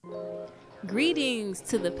Greetings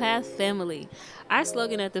to the Path family. Our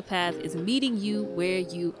slogan at the Path is meeting you where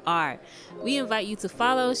you are. We invite you to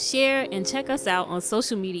follow, share, and check us out on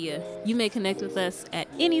social media. You may connect with us at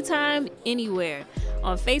any time, anywhere.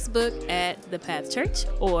 On Facebook at The Path Church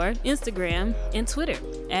or Instagram and Twitter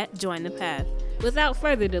at Join the Path. Without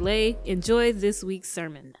further delay, enjoy this week's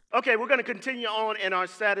sermon. Okay, we're going to continue on in our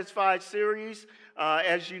Satisfied series.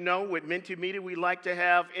 As you know, with Mentimedia, we like to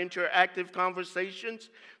have interactive conversations.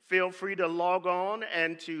 Feel free to log on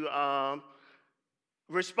and to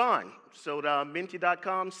respond. So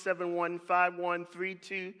menti.com,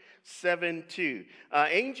 71513272.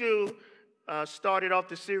 Angel started off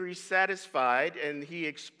the series Satisfied, and he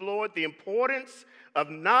explored the importance of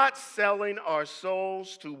not selling our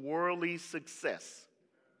souls to worldly success.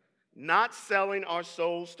 Not selling our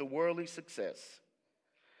souls to worldly success.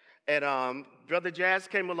 And Brother Jazz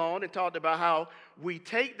came along and talked about how we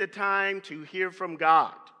take the time to hear from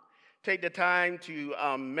God. Take the time to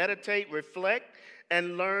meditate, reflect,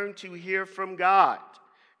 and learn to hear from God.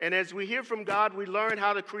 And as we hear from God, we learn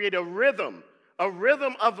how to create a rhythm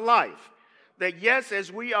of life. That yes,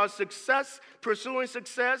 as we are pursuing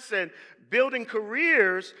success and building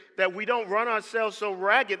careers, that we don't run ourselves so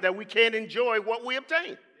ragged that we can't enjoy what we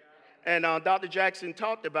obtain. And Dr. Jackson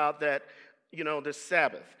talked about that, the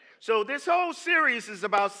Sabbath. So this whole series is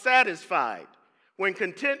about satisfied, when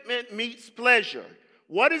contentment meets pleasure.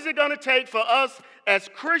 What is it going to take for us as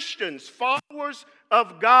Christians, followers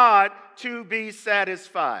of God, to be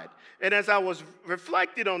satisfied? And as I was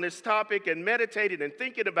reflecting on this topic and meditating and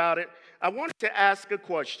thinking about it, I wanted to ask a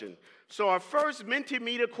question. So our first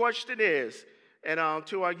Mentimedia question is, and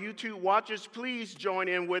to our YouTube watchers, please join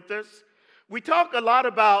in with us. We talk a lot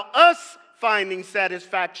about us finding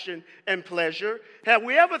satisfaction and pleasure. Have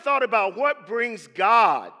we ever thought about what brings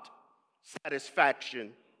God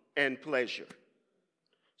satisfaction and pleasure?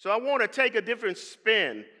 So I want to take a different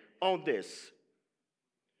spin on this,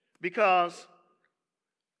 because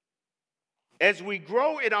as we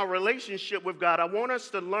grow in our relationship with God, I want us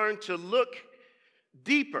to learn to look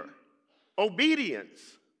deeper. Obedience,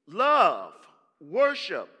 love,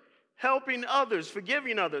 worship, helping others,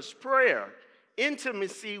 forgiving others, prayer,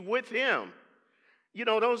 intimacy with Him.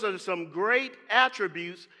 Those are some great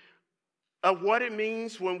attributes of what it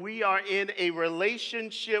means when we are in a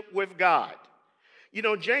relationship with God.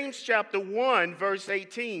 James chapter 1, verse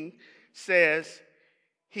 18 says,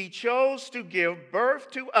 He chose to give birth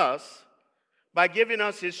to us by giving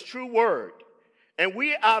us His true word, and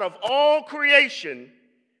we out of all creation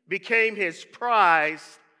became His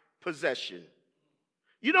prized possession.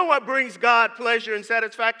 You know what brings God pleasure and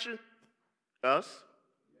satisfaction? Us.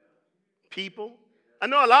 People. I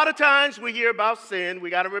know a lot of times we hear about sin. We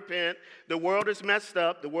got to repent. The world is messed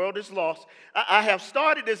up. The world is lost. I have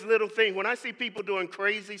started this little thing. When I see people doing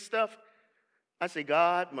crazy stuff, I say,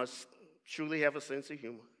 God must truly have a sense of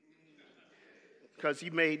humor. Because He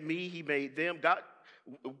made me. He made them. God,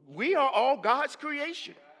 we are all God's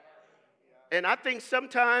creation. And I think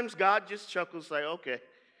sometimes God just chuckles like, okay,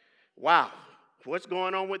 wow, what's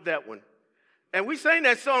going on with that one? And we sang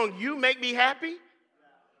that song, You Make Me Happy.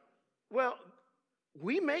 Well,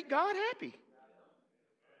 we make God happy.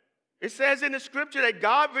 It says in the scripture that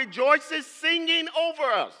God rejoices singing over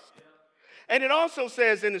us. And it also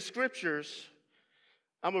says in the scriptures,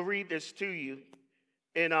 I'm going to read this to you,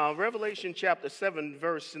 in Revelation chapter 7,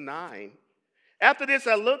 verse 9. After this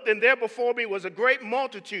I looked, and there before me was a great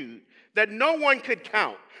multitude that no one could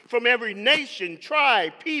count, from every nation,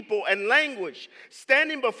 tribe, people, and language,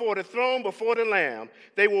 standing before the throne, before the Lamb.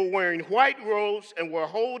 They were wearing white robes and were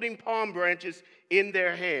holding palm branches in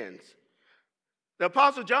their hands. The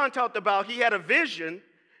Apostle John talked about he had a vision,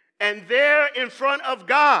 and there in front of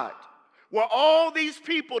God were all these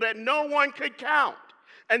people that no one could count.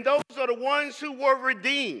 And those are the ones who were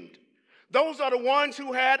redeemed. Those are the ones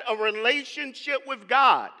who had a relationship with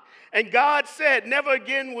God. And God said, never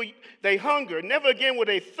again will they hunger, never again will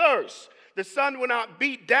they thirst. The sun will not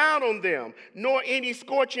beat down on them, nor any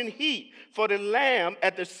scorching heat. For the Lamb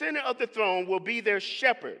at the center of the throne will be their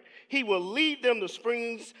shepherd. He will lead them to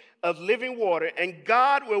springs of living water, and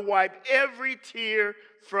God will wipe every tear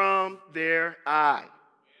from their eye.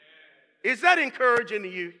 Is that encouraging to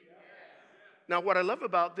you? Now, what I love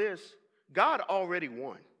about this, God already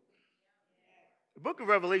won. The book of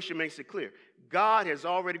Revelation makes it clear. God has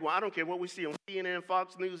already won. I don't care what we see on CNN,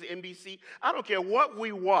 Fox News, NBC. I don't care what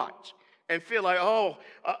we watch and feel like, are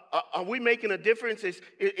we making a difference?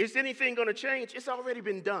 Is anything going to change? It's already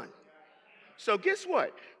been done. So guess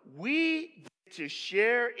what? We get to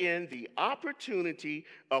share in the opportunity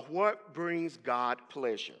of what brings God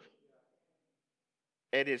pleasure.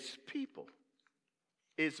 And it's people.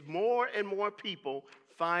 is more and more people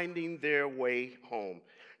finding their way home.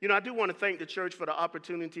 You know, I do want to thank the church for the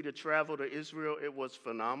opportunity to travel to Israel. It was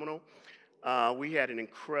phenomenal. We had an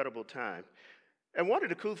incredible time. And one of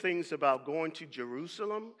the cool things about going to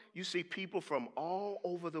Jerusalem, you see people from all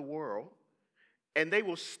over the world, and they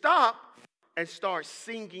will stop and start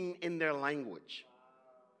singing in their language.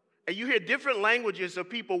 And you hear different languages of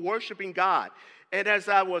people worshiping God. And as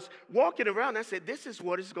I was walking around, I said, this is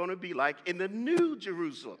what it's going to be like in the New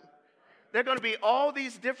Jerusalem. There are going to be all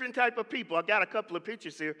these different type of people. I got a couple of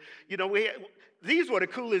pictures here. You know, these were the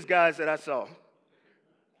coolest guys that I saw.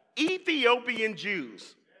 Ethiopian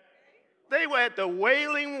Jews. They were at the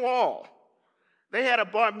Wailing Wall. They had a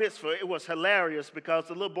bar mitzvah. It was hilarious because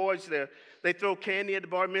the little boys there, they throw candy at the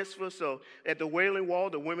bar mitzvah. So at the Wailing Wall,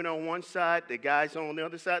 the women on one side, the guys on the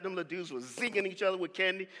other side. Them little dudes was zinging each other with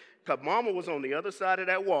candy because mama was on the other side of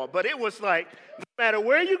that wall. But it was like, no matter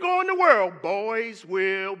where you go in the world, boys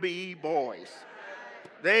will be boys.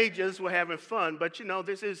 They just were having fun. But, you know,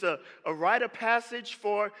 this is a rite of passage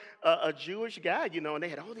for a Jewish guy, you know, and they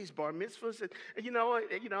had all these bar mitzvahs. And you know,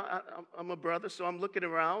 I'm a brother, so I'm looking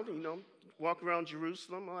around, you know, walking around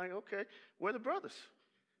Jerusalem. I'm like, okay, where are the brothers?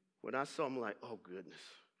 When I saw them, I'm like, oh, goodness.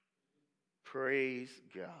 Praise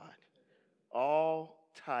God. All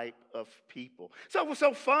type of people. So it was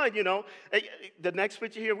so fun, you know. The next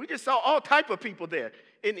picture here, we just saw all type of people there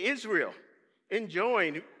in Israel,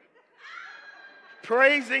 enjoying,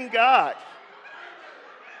 praising God.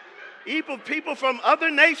 People from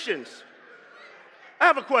other nations. I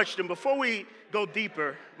have a question before we go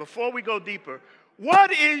deeper.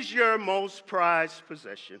 What is your most prized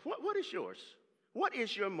possession? What is yours? What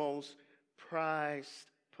is your most prized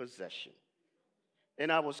possession?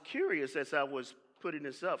 And I was curious as I was putting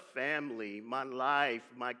this up. Family, my life,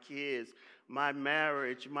 my kids, my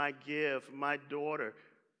marriage, my gift, my daughter,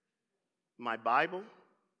 my Bible.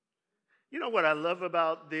 You know what I love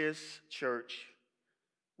about this church?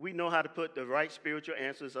 We know how to put the right spiritual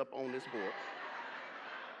answers up on this board.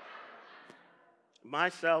 My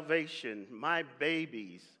salvation, my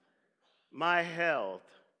babies, my health.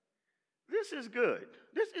 This is good.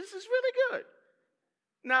 This is really good.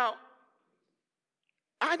 Now,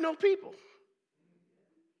 I know people.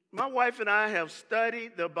 My wife and I have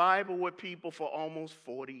studied the Bible with people for almost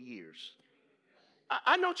 40 years.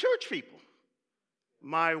 I know church people.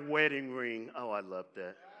 My wedding ring, oh, I love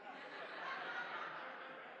that.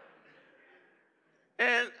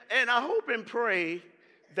 And I hope and pray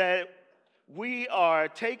that we are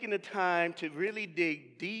taking the time to really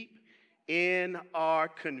dig deep in our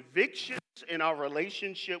convictions, in our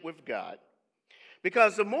relationship with God.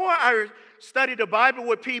 Because the more I study the Bible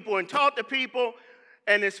with people and talk to people,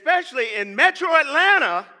 and especially in Metro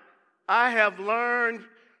Atlanta, I have learned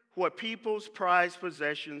what people's prized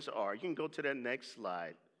possessions are. You can go to the next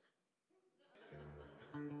slide.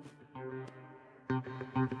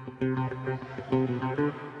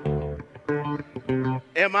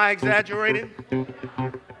 Am I exaggerating?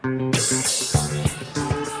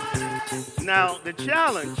 Now, the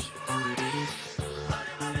challenge.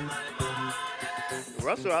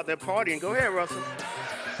 Russell out there partying. Go ahead, Russell.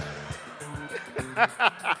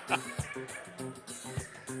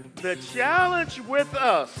 The challenge with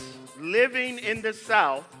us living in the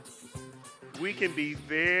South, we can be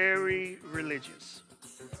very religious.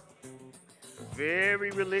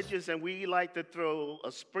 Very religious, and we like to throw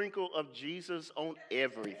a sprinkle of Jesus on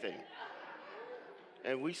everything.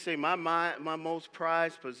 And we say, my most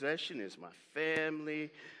prized possession is my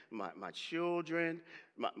family, my children,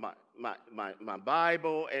 my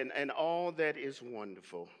Bible, and all that is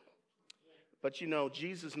wonderful. But you know,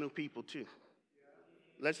 Jesus knew people too.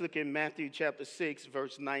 Let's look at Matthew chapter 6,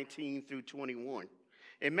 verse 19 through 21.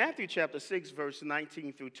 In Matthew chapter 6, verse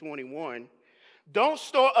 19 through 21, don't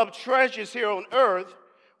store up treasures here on earth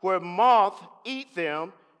where moth eat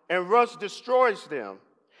them and rust destroys them,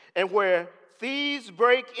 and where thieves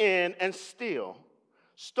break in and steal.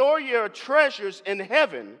 Store your treasures in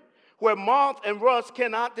heaven where moth and rust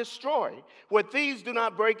cannot destroy, where thieves do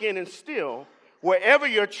not break in and steal. Wherever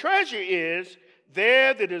your treasure is,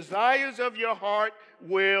 there the desires of your heart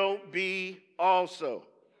will be also.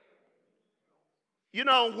 You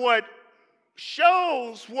know, what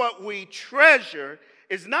shows what we treasure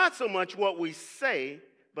is not so much what we say,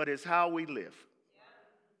 but it's how we live.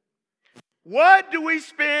 What do we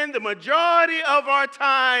spend the majority of our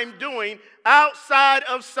time doing outside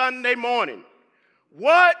of Sunday morning?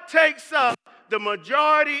 What takes up the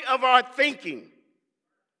majority of our thinking?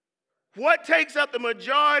 What takes up the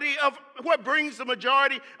majority of, what brings the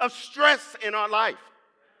majority of stress in our life?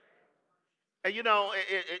 And you know,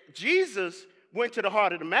 Jesus went to the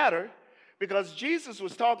heart of the matter, Because Jesus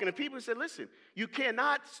was talking to people and said, listen, you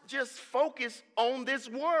cannot just focus on this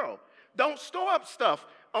world. Don't store up stuff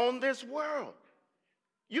on this world.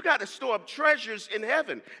 You got to store up treasures in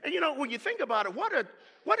heaven. And when you think about it,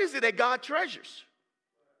 what is it that God treasures?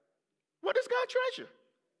 What does God treasure?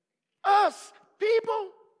 Us, people.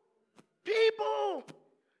 People.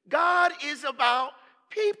 God is about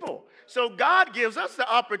people. So God gives us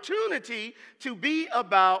the opportunity to be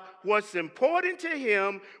about what's important to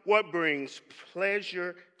him, what brings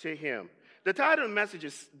pleasure to him. The title of the message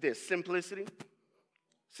is this: simplicity.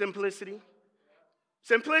 Simplicity.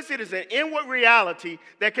 Simplicity is an inward reality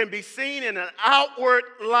that can be seen in an outward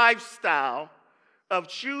lifestyle of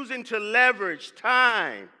choosing to leverage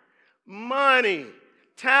time, money,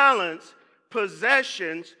 talents,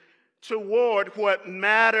 possessions toward what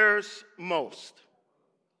matters most.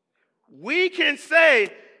 We can say,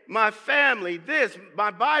 my family, this,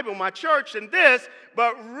 my Bible, my church, and this,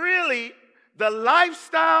 but really the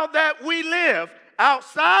lifestyle that we live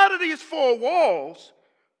outside of these four walls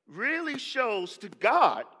really shows to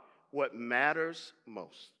God what matters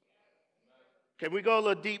most. Can we go a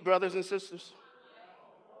little deep, brothers and sisters?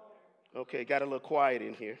 Okay, got a little quiet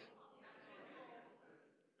in here.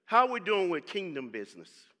 How are we doing with kingdom business?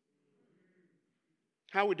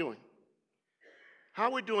 How are we doing? How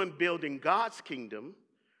are we doing building God's kingdom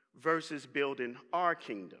versus building our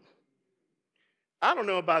kingdom? I don't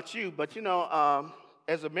know about you, but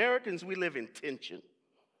as Americans, we live in tension.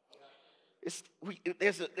 It's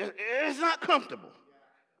not comfortable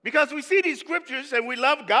because we see these scriptures and we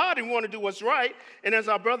love God and want to do what's right. And as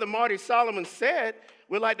our brother Marty Solomon said,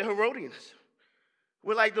 we're like the Herodians.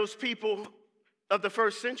 We're like those people of the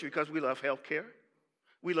first century because we love healthcare,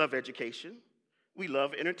 we love education, we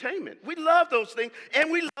love entertainment. We love those things,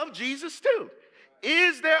 and we love Jesus too.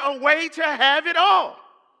 Is there a way to have it all?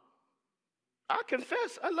 I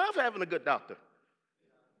confess, I love having a good doctor.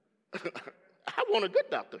 I want a good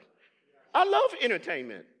doctor. I love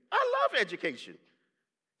entertainment. I love education.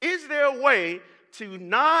 Is there a way to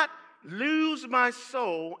not lose my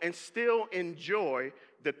soul and still enjoy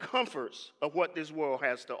the comforts of what this world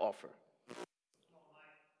has to offer?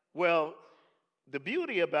 Well, the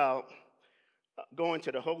beauty about going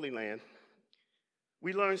to the Holy Land,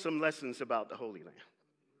 we learn some lessons about the Holy Land.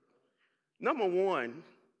 Number one,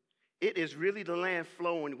 it is really the land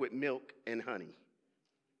flowing with milk and honey.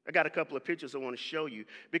 I got a couple of pictures I want to show you.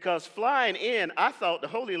 Because flying in, I thought the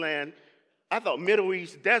Holy Land, I thought Middle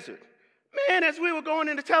East desert. Man, as we were going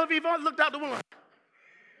into Tel Aviv, I looked out the window.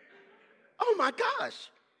 Oh my gosh.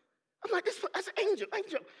 I'm like, that's an angel.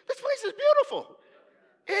 This place is beautiful.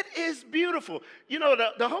 It is beautiful.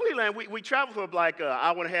 The Holy Land, we traveled for like an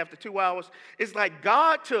hour and a half to 2 hours. It's like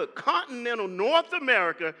God took continental North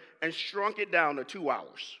America and shrunk it down to 2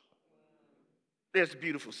 hours. There's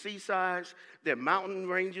beautiful seasides. There are mountain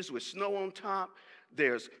ranges with snow on top.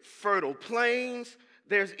 There's fertile plains.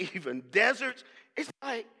 There's even deserts. It's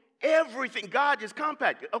like everything. God just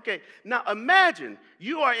compacted. Okay, now imagine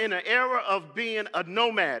you are in an era of being a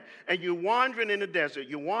nomad, and you're wandering in the desert.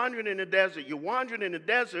 You're wandering in the desert. You're wandering in the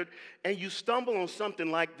desert, and you stumble on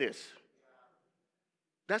something like this.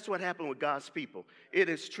 That's what happened with God's people. It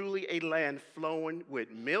is truly a land flowing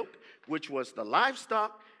with milk, which was the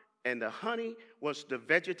livestock, and the honey was the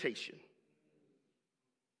vegetation.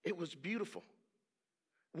 It was beautiful.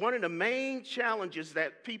 One of the main challenges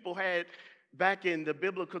that people had back in the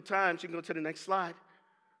biblical times, you can go to the next slide,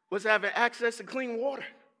 was having access to clean water.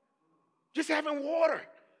 Just having water.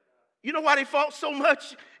 You know why they fought so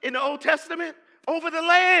much in the Old Testament? Over the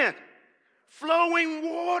land. Flowing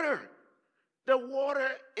water. The water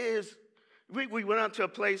is, we went out to a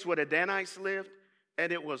place where the Danites lived,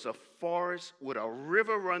 and it was a forest with a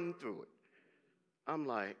river running through it. I'm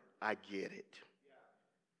like, I get it.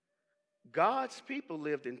 God's people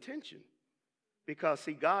lived in tension because,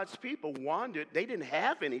 see, God's people wandered. They didn't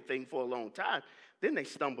have anything for a long time. Then they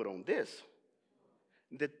stumbled on this.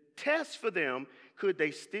 The test for them, could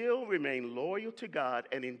they still remain loyal to God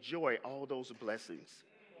and enjoy all those blessings?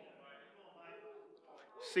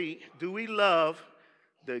 See, do we love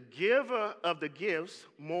the giver of the gifts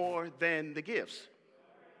more than the gifts?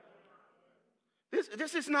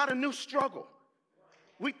 This is not a new struggle.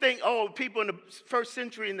 We think, people in the first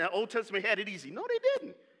century in the Old Testament had it easy. No, they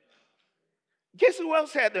didn't. Guess who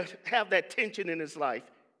else had to have that tension in his life?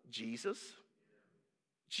 Jesus.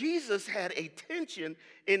 Jesus had a tension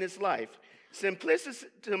in his life.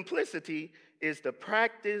 Simplicity is the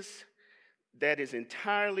practice that is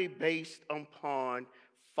entirely based upon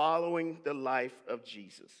following the life of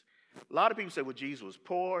Jesus. A lot of people say, well, Jesus was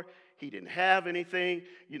poor. He didn't have anything.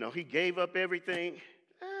 He gave up everything.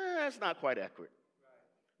 That's not quite accurate.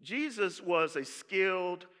 Jesus was a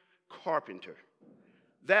skilled carpenter.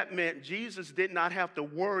 That meant Jesus did not have to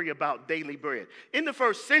worry about daily bread. In the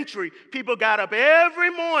first century, people got up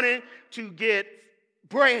every morning to get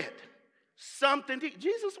bread, something to eat.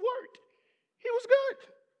 Jesus worked. He was good.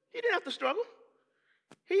 He didn't have to struggle.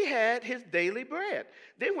 He had his daily bread.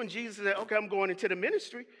 Then when Jesus said, okay, I'm going into the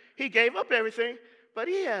ministry, he gave up everything, but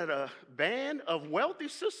he had a band of wealthy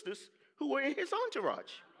sisters who were in his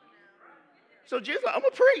entourage. So Jesus said, I'm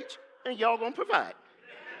going to preach, and y'all going to provide.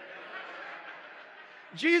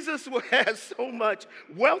 Jesus has so much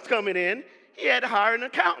wealth coming in, he had to hire an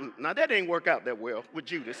accountant. Now, that didn't work out that well with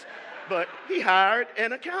Judas, but he hired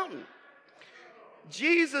an accountant.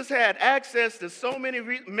 Jesus had access to so many.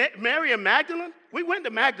 Mary and Magdalene, we went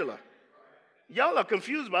to Magdala. Y'all are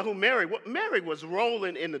confused about who Mary was. Mary was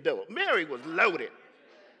rolling in the dough. Mary was loaded.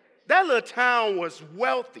 That little town was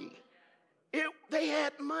wealthy. They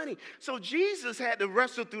had money. So Jesus had to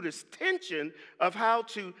wrestle through this tension of how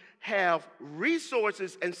to have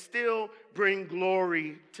resources and still bring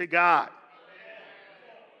glory to God.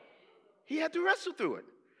 He had to wrestle through it.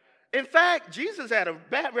 In fact, Jesus had a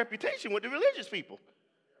bad reputation with the religious people.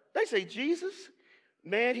 They say, Jesus,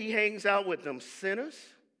 man, he hangs out with them sinners,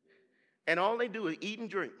 and all they do is eat and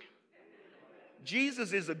drink.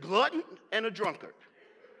 Jesus is a glutton and a drunkard.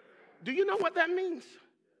 Do you know what that means?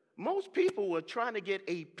 Most people were trying to get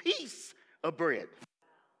a piece of bread.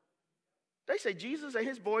 They say Jesus and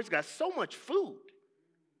his boys got so much food.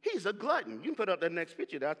 He's a glutton. You can put up that next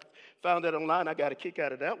picture. I found that online. I got a kick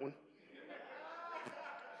out of that one.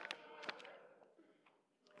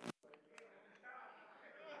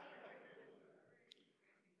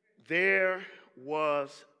 There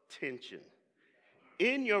was tension.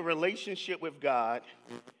 In your relationship with God,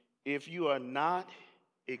 if you are not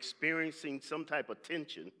experiencing some type of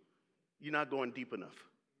tension, you're not going deep enough.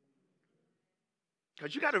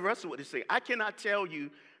 Because you got to wrestle with this thing. I cannot tell you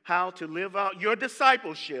how to live out your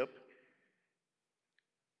discipleship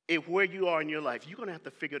if where you are in your life. You're going to have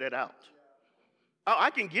to figure that out.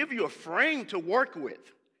 I can give you a frame to work with,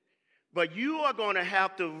 but you are going to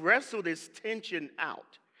have to wrestle this tension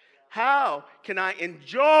out. How can I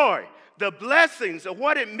enjoy the blessings of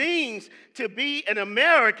what it means to be an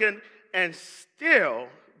American and still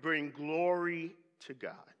bring glory to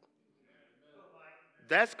God?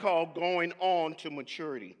 That's called going on to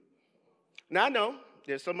maturity. Now, I know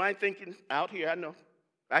there's somebody thinking out here, I know,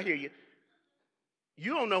 I hear you.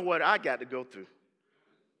 You don't know what I got to go through.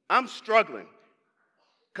 I'm struggling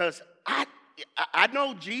because I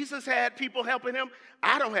know Jesus had people helping him.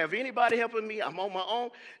 I don't have anybody helping me. I'm on my own.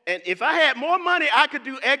 And if I had more money, I could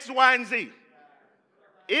do X, Y, and Z.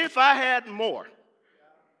 If I had more.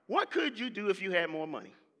 What could you do if you had more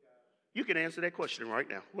money? You can answer that question right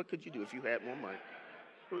now. What could you do if you had more money?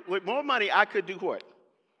 With more money, I could do what?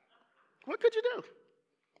 What could you do?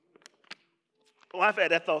 Oh, I've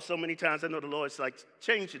had that thought so many times. I know the Lord's like,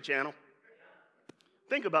 change the channel.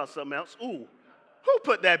 Think about something else. Ooh, who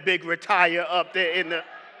put that big retire up there in the...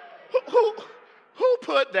 Who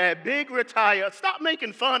put that big retire? Stop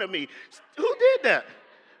making fun of me. Who did that?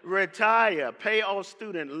 Retire, pay off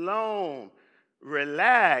student loan,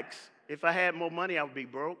 relax. If I had more money, I would be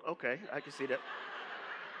broke. Okay, I can see that.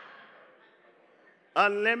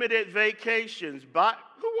 Unlimited vacations.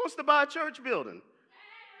 Who wants to buy a church building?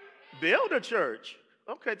 Build a church.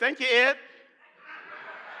 Okay, thank you, Ed.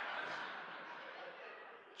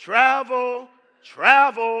 Travel.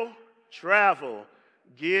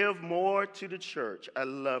 Give more to the church. I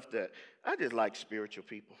love that. I just like spiritual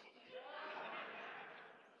people.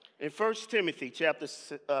 In 1 Timothy chapter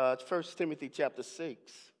 6,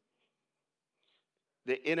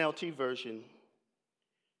 the NLT version,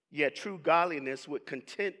 yet true godliness with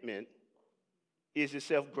contentment is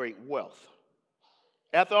itself great wealth.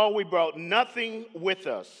 After all, we brought nothing with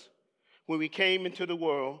us when we came into the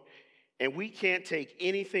world, and we can't take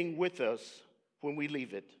anything with us when we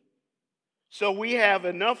leave it. So we have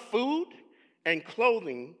enough food and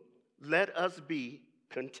clothing. Let us be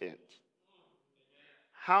content.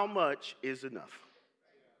 How much is enough?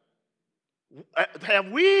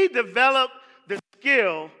 Have we developed the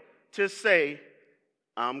skill to say,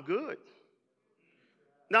 I'm good?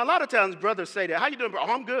 Now, a lot of times brothers say that. How you doing, bro?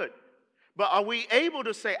 Oh, I'm good. But are we able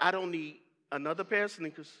to say, I don't need another pair of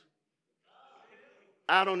sneakers?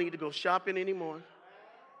 I don't need to go shopping anymore.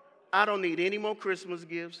 I don't need any more Christmas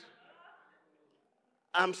gifts.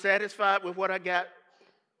 I'm satisfied with what I got.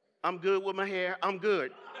 I'm good with my hair. I'm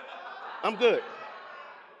good. I'm good.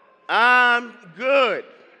 I'm good.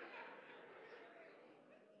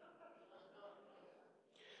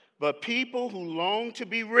 But people who long to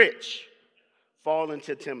be rich fall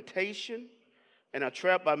into temptation, and are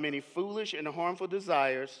trapped by many foolish and harmful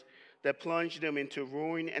desires that plunge them into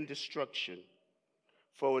ruin and destruction.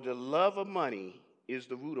 For the love of money is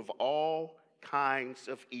the root of all kinds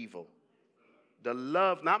of evil. The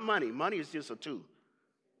love, not money. Money is just a tool.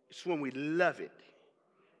 It's when we love it.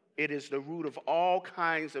 It is the root of all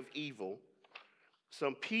kinds of evil.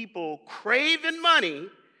 Some people craving money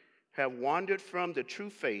have wandered from the true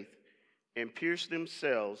faith and pierced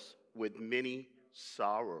themselves with many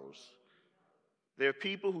sorrows. There are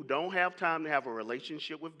people who don't have time to have a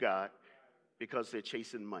relationship with God because they're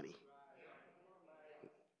chasing money.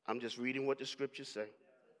 I'm just reading what the scriptures say.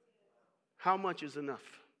 How much is enough?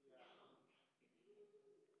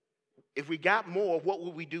 If we got more, what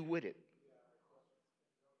would we do with it?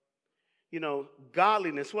 You know,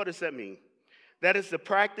 godliness, what does that mean? That is the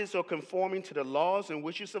practice or conforming to the laws and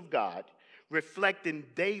wishes of God, reflecting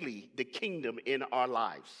daily the kingdom in our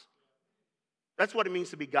lives. That's what it means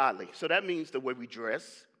to be godly. So that means the way we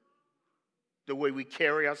dress, the way we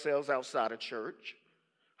carry ourselves outside of church,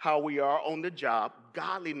 how we are on the job,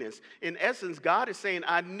 godliness. In essence, God is saying,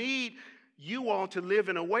 I need you all to live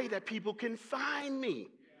in a way that people can find me.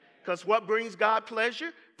 Because what brings God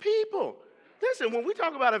pleasure? People. Listen, when we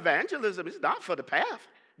talk about evangelism, it's not for the path.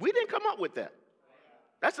 We didn't come up with that.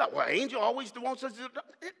 That's not what Angel always wants us to do.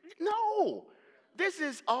 No. This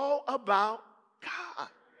is all about God.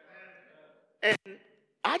 And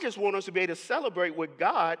I just want us to be able to celebrate with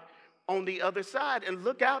God on the other side and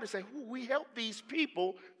look out and say, we help these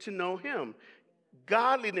people to know him.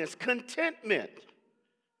 Godliness, contentment,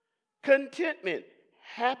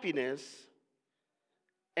 happiness,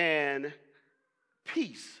 and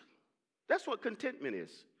peace. That's what contentment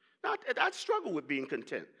is. Now, I struggle with being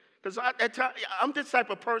content because I'm this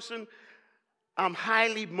type of person. I'm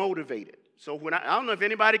highly motivated. So when I don't know if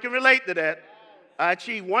anybody can relate to that. I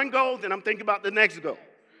achieve one goal, then I'm thinking about the next goal.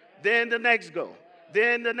 Then the next goal.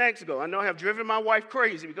 Then the next goal. I know I have driven my wife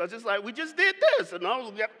crazy because it's like, we just did this. And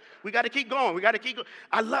we got to keep going. We got to keep going.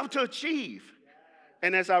 I love to achieve.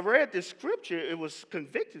 And as I read this scripture, it was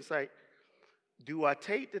convicting. It's like, do I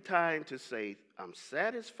take the time to say, I'm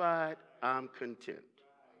satisfied, I'm content?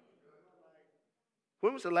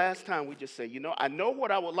 When was the last time we just say, I know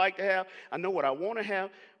what I would like to have, I know what I want to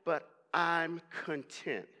have, but I'm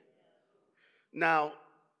content. Now,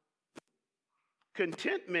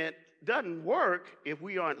 contentment doesn't work if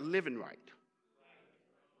we aren't living right.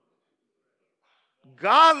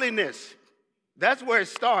 Godliness, that's where it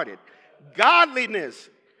started. Godliness,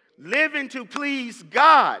 living to please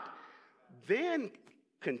God. Then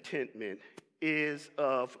contentment is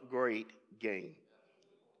of great gain.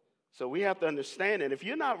 So we have to understand that if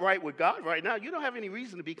you're not right with God right now, you don't have any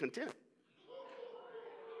reason to be content.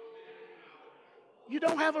 You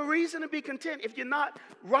don't have a reason to be content if you're not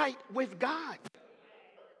right with God.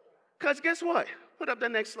 Because guess what? Put up the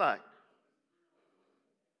next slide.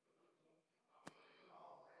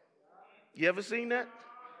 You ever seen that?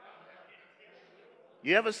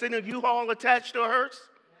 You ever seen a U-Haul attached to a hearse?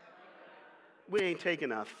 We ain't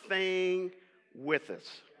taking a thing with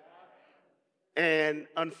us. And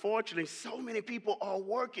unfortunately, so many people are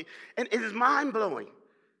working. And it is mind-blowing.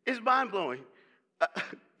 It's mind-blowing.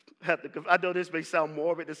 I know this may sound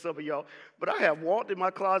morbid to some of y'all, but I have walked in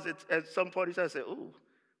my closet at some point. I said, ooh,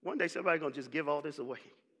 one day somebody's going to just give all this away.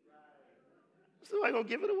 Somebody's going to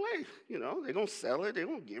give it away. They're going to sell it. They're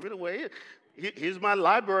going to give it away. Here's my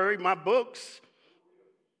library, my books.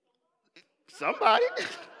 Somebody.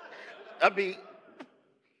 I mean,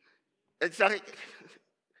 it's like,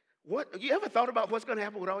 what? You ever thought about what's going to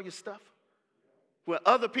happen with all your stuff? When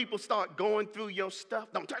other people start going through your stuff,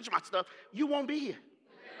 don't touch my stuff, you won't be here.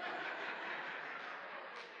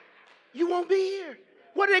 You won't be here.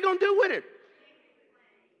 What are they going to do with it?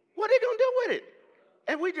 What are they going to do with it?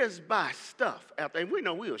 And we just buy stuff after. And we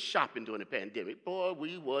know we were shopping during the pandemic. Boy,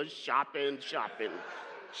 we was shopping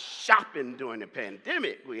during the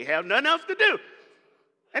pandemic. We have nothing else to do.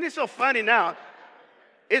 And it's so funny now.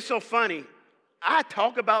 It's so funny. I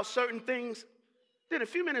talk about certain things. Then a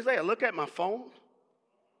few minutes later, I look at my phone.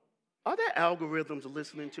 Are there algorithms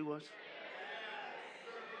listening to us?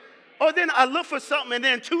 Or then I look for something, and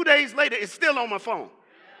then 2 days later, it's still on my phone.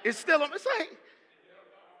 It's like,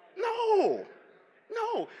 no.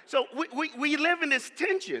 So we live in this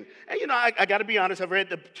tension. And, I got to be honest, I read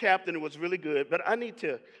the chapter, and it was really good. But I need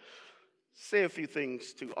to say a few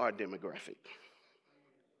things to our demographic.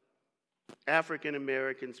 African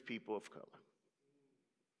Americans, people of color.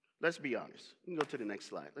 Let's be honest. You can go to the next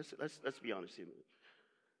slide. Let's be honest here.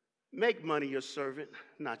 Make money your servant,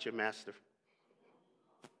 not your master.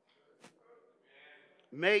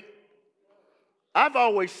 Make I've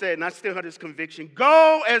always said, and I still have this conviction,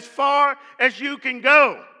 go as far as you can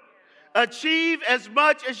go. Achieve as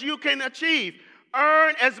much as you can achieve.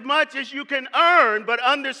 Earn as much as you can earn, but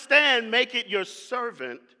understand, make it your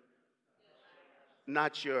servant,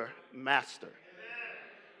 not your master.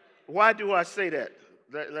 Why do I say that?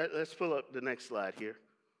 Let's pull up the next slide here.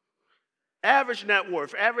 Average net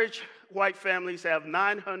worth. Average white families have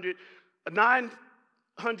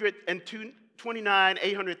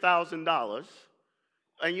 $929,800,000.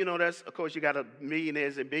 And you know, that's, of course, you got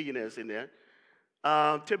millionaires and billionaires in there.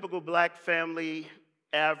 Typical black family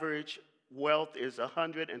average wealth is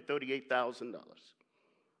 $138,000.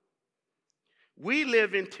 We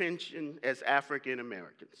live in tension as African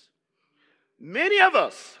Americans. Many of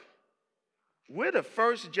us, we're the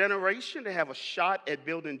first generation to have a shot at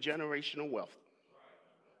building generational wealth.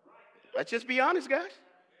 Let's just be honest, guys.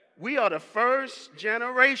 We are the first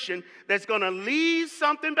generation that's going to leave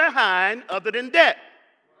something behind other than debt.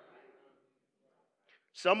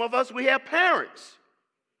 Some of us, we have parents.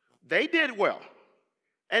 They did well,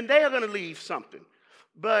 and they are going to leave something.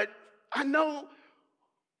 But I know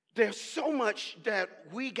there's so much that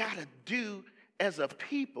we got to do as a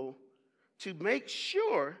people to make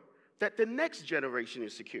sure that the next generation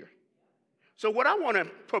is secure. So what I want to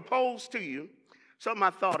propose to you, something I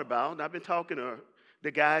thought about, and I've been talking to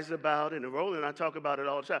the guys about, and Roland and I talk about it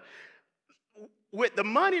all the time. With the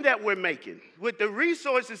money that we're making, with the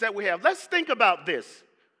resources that we have, let's think about this.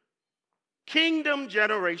 Kingdom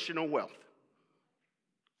generational wealth.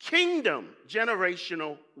 Kingdom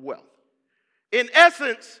generational wealth. In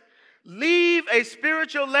essence, leave a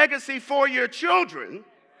spiritual legacy for your children.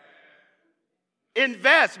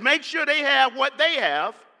 Invest. Make sure they have what they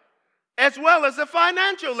have, as well as a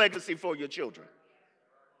financial legacy for your children.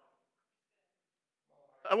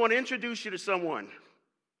 I want to introduce you to someone.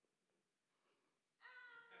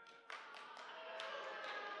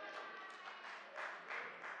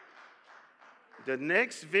 The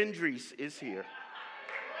next Vendries is here.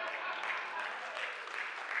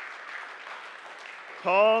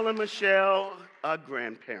 Paul and Michelle are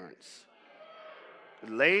grandparents.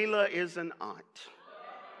 Layla is an aunt.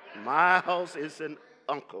 Miles is an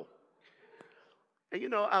uncle. And you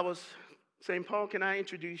know, I was saying, Paul, can I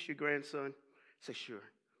introduce your grandson? I said, sure.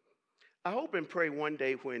 I hope and pray one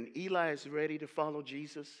day when Eli is ready to follow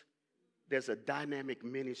Jesus, there's a dynamic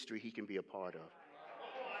ministry he can be a part of.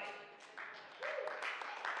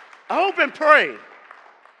 I hope and pray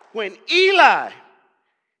when Eli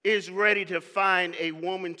is ready to find a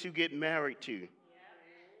woman to get married to,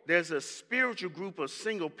 there's a spiritual group of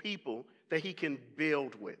single people that he can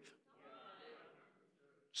build with.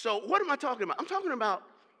 So what am I talking about? I'm talking about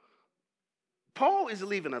Paul is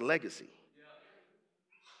leaving a legacy.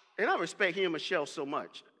 And I respect him and Michelle so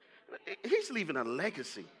much. He's leaving a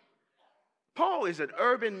legacy. Paul is an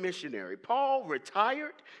urban missionary. Paul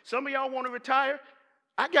retired. Some of y'all want to retire.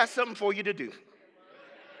 I got something for you to do.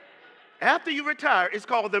 After you retire, it's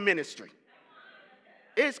called the ministry.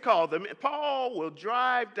 It's called Paul will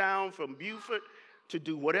drive down from Beaufort to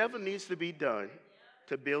do whatever needs to be done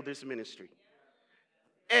to build this ministry.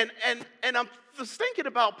 And I'm just thinking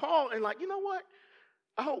about Paul and like, you know what?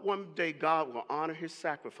 I hope one day God will honor his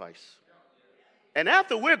sacrifice. And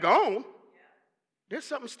after we're gone, there's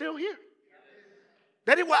something still here.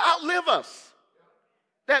 That it will outlive us.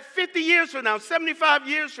 That 50 years from now, 75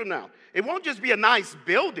 years from now, it won't just be a nice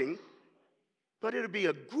building, but it'll be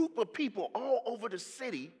a group of people all over the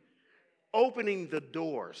city opening the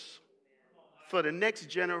doors for the next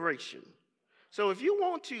generation. So if you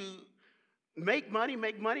want to make money,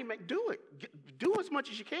 do it. Do as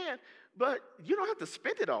much as you can, but you don't have to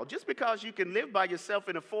spend it all. Just because you can live by yourself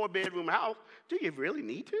in a 4-bedroom house, do you really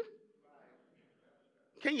need to?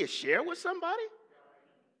 Can you share with somebody?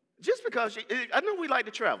 Just because, I know we like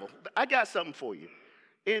to travel. I got something for you.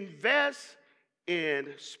 Invest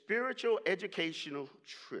in spiritual educational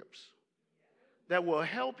trips that will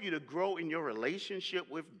help you to grow in your relationship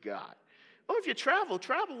with God. Or if you travel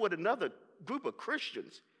with another group of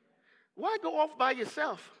Christians. Why go off by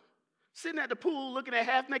yourself? Sitting at the pool looking at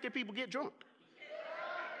half-naked people get drunk.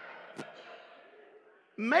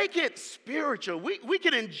 Make it spiritual. We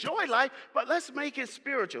can enjoy life, but let's make it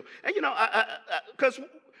spiritual. And you know, because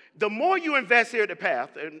the more you invest here at the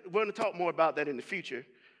Path, and we're going to talk more about that in the future,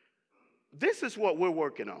 this is what we're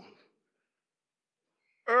working on.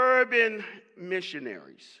 Urban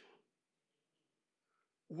missionaries.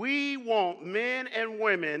 We want men and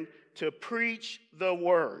women to preach the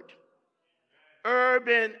word.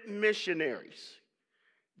 Urban missionaries.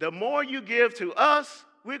 The more you give to us,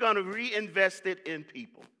 we're going to reinvest it in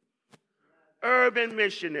people. Urban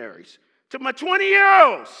missionaries. To my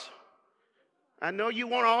 20-year-olds, I know you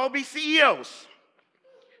want to all be CEOs.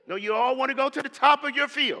 No, you all want to go to the top of your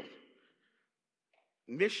field.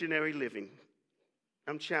 Missionary living.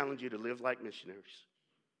 I'm challenging you to live like missionaries.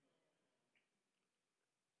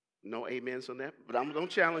 No amens on that, but I'm going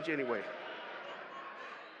to challenge you anyway.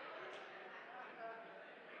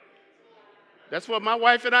 That's what my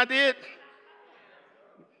wife and I did.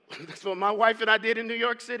 That's what my wife and I did in New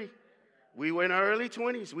York City. We were in our early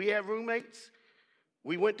 20s. We had roommates.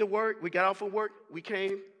 We went to work. We got off of work. We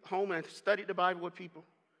came home and studied the Bible with people.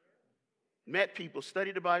 Met people,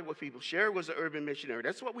 studied the Bible with people. Sherry was an urban missionary.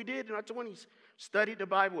 That's what we did in our 20s. Studied the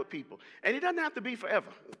Bible with people. And it doesn't have to be forever.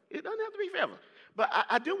 It doesn't have to be forever. But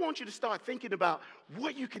I do want you to start thinking about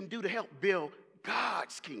what you can do to help build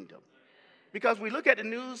God's kingdom. Because we look at the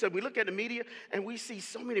news and we look at the media and we see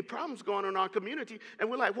so many problems going on in our community. And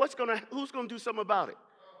we're like, who's going to do something about it?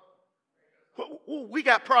 We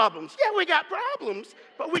got problems. Yeah, we got problems,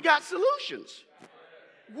 but we got solutions.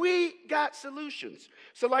 We got solutions.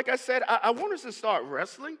 So like I said, I want us to start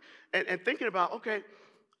wrestling and thinking about, okay,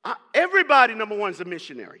 everybody, number one, is a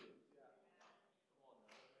missionary.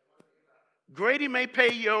 Grady may pay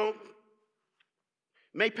you,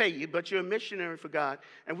 but you're a missionary for God.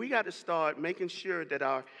 And we got to start making sure that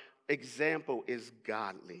our example is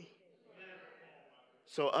godly.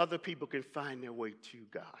 So other people can find their way to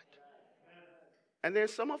God. And then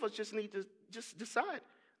some of us just need to just decide,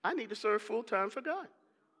 I need to serve full time for God.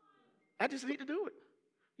 I just need to do it.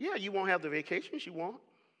 Yeah, you won't have the vacations you want.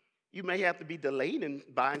 You may have to be delayed in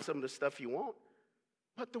buying some of the stuff you want.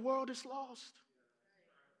 But the world is lost.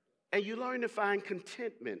 And you learn to find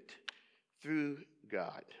contentment through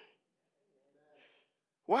God.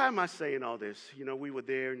 Why am I saying all this? You know, we were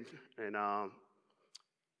there, and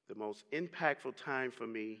the most impactful time for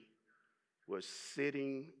me was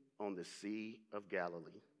sitting on the Sea of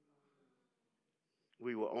Galilee.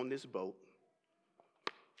 We were on this boat.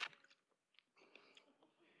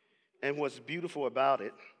 And what's beautiful about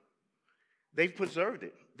it, they've preserved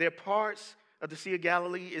it. There are parts of the Sea of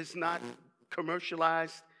Galilee is not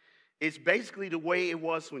commercialized. It's basically the way it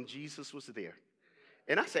was when Jesus was there.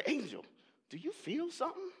 And I said, Angel, do you feel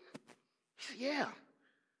something? He said, yeah.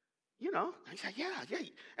 You know, I said, yeah.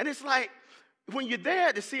 And it's like, when you're there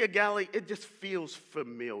at the Sea of Galilee, it just feels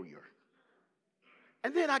familiar.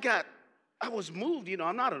 And then I was moved, you know,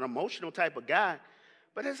 I'm not an emotional type of guy.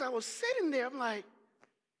 But as I was sitting there, I'm like,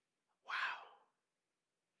 wow.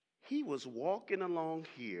 He was walking along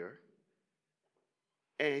here,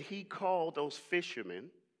 and he called those fishermen.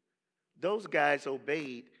 Those guys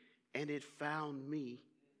obeyed, and it found me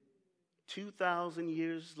 2,000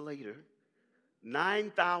 years later,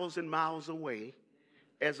 9,000 miles away,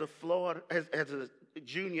 as a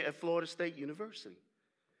junior at Florida State University.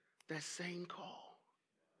 That same call.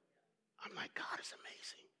 I'm like, God is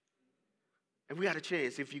amazing. And we got a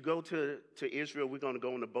chance. If you go to Israel, we're going to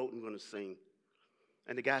go on the boat and we're going to sing.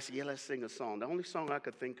 And the guy said, yeah, let's sing a song. The only song I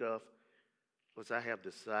could think of was I Have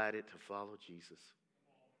Decided to Follow Jesus.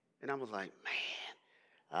 And I was like, man,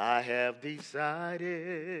 I have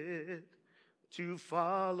decided to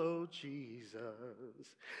follow Jesus.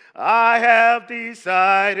 I have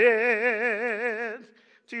decided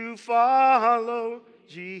to follow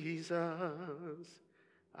Jesus.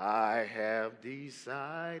 I have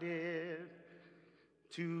decided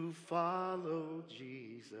to follow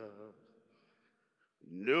Jesus.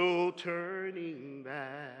 No turning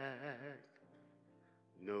back,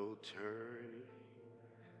 no turning.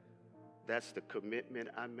 That's the commitment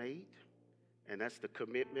I made, and that's the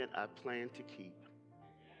commitment I plan to keep.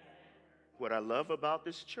 What I love about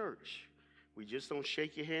this church, we just don't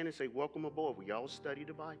shake your hand and say, welcome aboard. We all study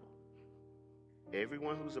the Bible.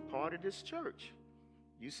 Everyone who's a part of this church,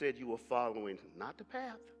 you said you were following not the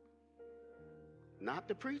path, not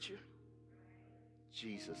the preacher,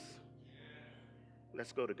 Jesus.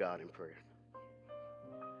 Let's go to God in prayer.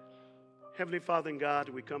 Heavenly Father and God,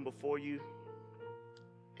 we come before you.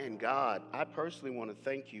 And God, I personally want to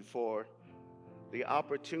thank you for the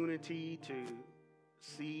opportunity to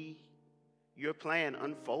see your plan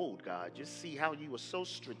unfold, God. Just see how you were so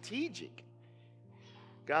strategic.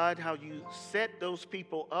 God, how you set those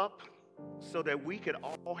people up so that we could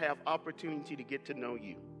all have opportunity to get to know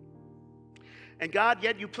you. And God,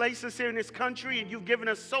 yet you place us here in this country and you've given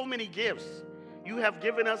us so many gifts. You have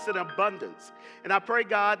given us an abundance. And I pray,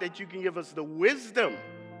 God, that you can give us the wisdom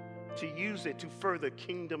to use it to further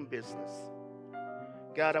kingdom business.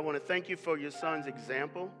 God, I want to thank you for your son's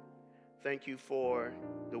example. Thank you for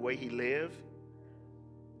the way he lived,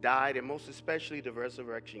 died, and most especially the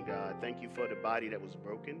resurrection, God. Thank you for the body that was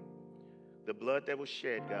broken, the blood that was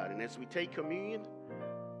shed, God. And as we take communion,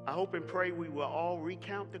 I hope and pray we will all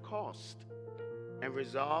recount the cost and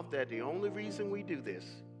resolve that the only reason we do this,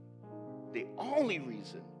 the only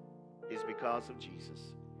reason, is because of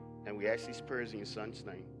Jesus. And we ask these prayers in your Son's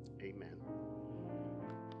name. Amen.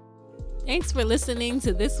 Thanks for listening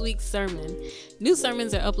to this week's sermon. New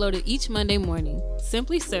sermons are uploaded each Monday morning.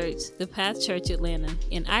 Simply search The Path Church Atlanta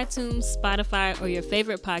in iTunes, Spotify, or your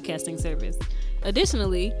favorite podcasting service.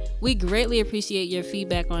 Additionally, we greatly appreciate your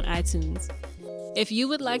feedback on iTunes. If you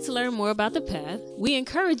would like to learn more about The Path, we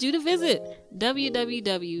encourage you to visit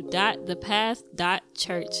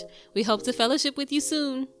www.thepath.church. We hope to fellowship with you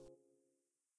soon.